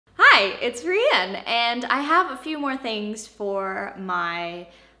Hi, it's Rian, and I have a few more things for my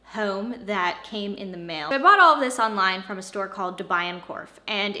home that came in the mail. So I bought all of this online from a store called Bijenkorf,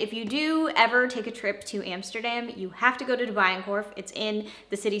 and if you do ever take a trip to Amsterdam, you have to go to Bijenkorf. It's in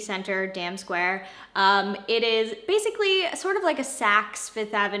the city center, Dam Square. It is basically sort of like a Saks,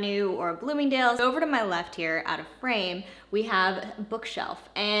 Fifth Avenue, or Bloomingdale's. Over to my left here, out of frame, we have a bookshelf,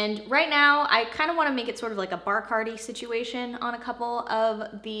 and right now I kind of want to make it sort of like a bar carty situation on a couple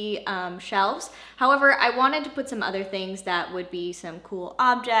of the shelves. However, I wanted to put some other things that would be some cool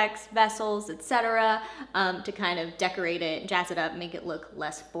objects, vessels, etc. To kind of decorate it, jazz it up, make it look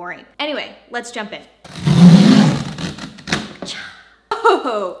less boring. Anyway, let's jump in.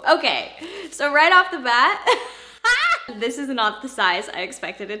 Oh, okay, so right off the bat, this is not the size I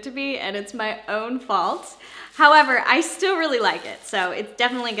expected it to be, and it's my own fault. However, I still really like it, so it's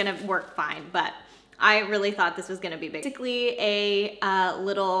definitely gonna work fine, but I really thought this was gonna be big. Basically a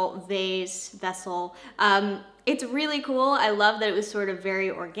little vase vessel. It's really cool. I love that it was sort of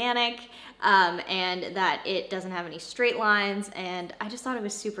very organic and that it doesn't have any straight lines, and I just thought it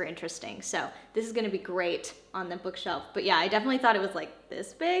was super interesting. So this is gonna be great on the bookshelf. But yeah, I definitely thought it was like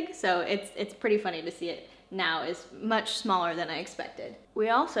this big, so it's pretty funny to see it now is much smaller than I expected. We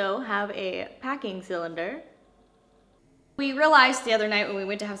also have a packing cylinder. We realized the other night when we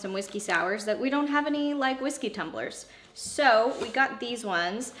went to have some whiskey sours that we don't have any like whiskey tumblers. So we got these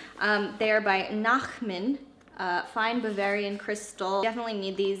ones. They are by Nachman, Fine Bavarian Crystal. Definitely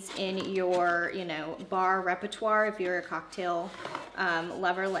need these in your, bar repertoire if you're a cocktail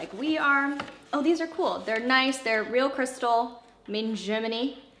lover like we are. Oh, these are cool. They're nice. They're real crystal, made in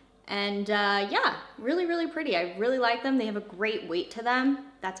Germany. And yeah, really, really pretty. I really like them. They have a great weight to them.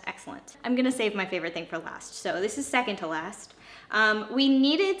 That's excellent. I'm gonna save my favorite thing for last. So this is second to last. We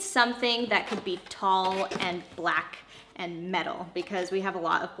needed something that could be tall and black and metal because we have a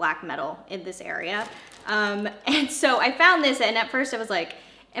lot of black metal in this area. And so I found this, and at first I was like,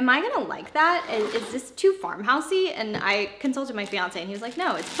 am I gonna like that? Is this too farmhousey? And I consulted my fiance and he was like,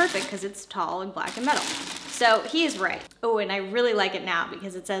 no, it's perfect because it's tall and black and metal. So he is right. Oh, and I really like it now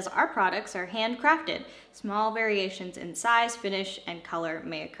because it says our products are handcrafted. Small variations in size, finish, and color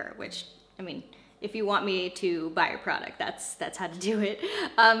may occur, which, I mean, if you want me to buy your product, that's how to do it.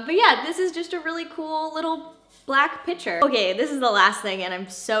 But yeah, this is just a really cool little black picture. Okay, this is the last thing and I'm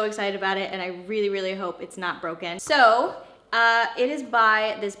so excited about it and I really, really hope it's not broken. So, it is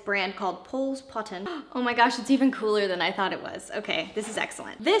by this brand called Pols Potten. Oh my gosh, it's even cooler than I thought it was. Okay, this is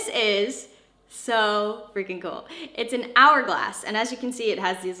excellent. This is so freaking cool. It's an hourglass, and as you can see, it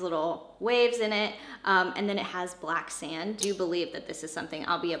has these little waves in it, and then it has black sand. I do believe that this is something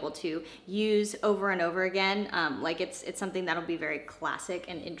I'll be able to use over and over again. Like it's something that'll be very classic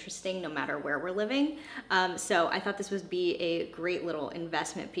and interesting no matter where we're living. So I thought this would be a great little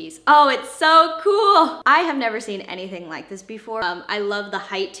investment piece. Oh, it's so cool. I have never seen anything like this before. I love the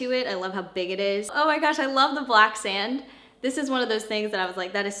height to it. I love how big it is. Oh my gosh, I love the black sand. This is one of those things that I was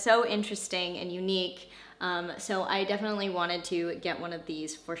like, that is so interesting and unique. So I definitely wanted to get one of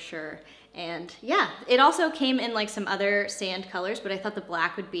these for sure. And yeah, it also came in like some other sand colors, but I thought the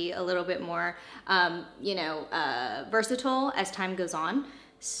black would be a little bit more, versatile as time goes on.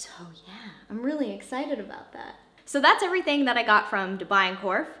 So yeah, I'm really excited about that. So that's everything that I got from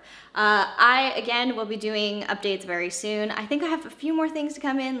Bijenkorf. I, again, will be doing updates very soon. I think I have a few more things to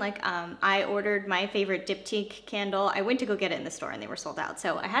come in, like I ordered my favorite diptyque candle. I went to go get it in the store and they were sold out.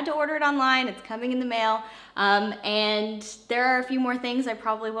 So I had to order it online, it's coming in the mail. And there are a few more things I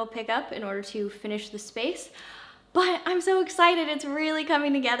probably will pick up in order to finish the space. But I'm so excited, it's really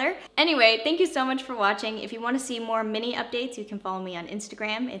coming together. Anyway, thank you so much for watching. If you want to see more mini updates, you can follow me on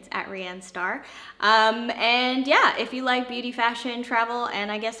Instagram. It's at riannstar. And yeah, if you like beauty, fashion, travel,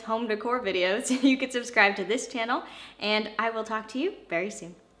 and I guess home decor videos, you can subscribe to this channel. And I will talk to you very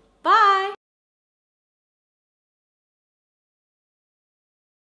soon. Bye!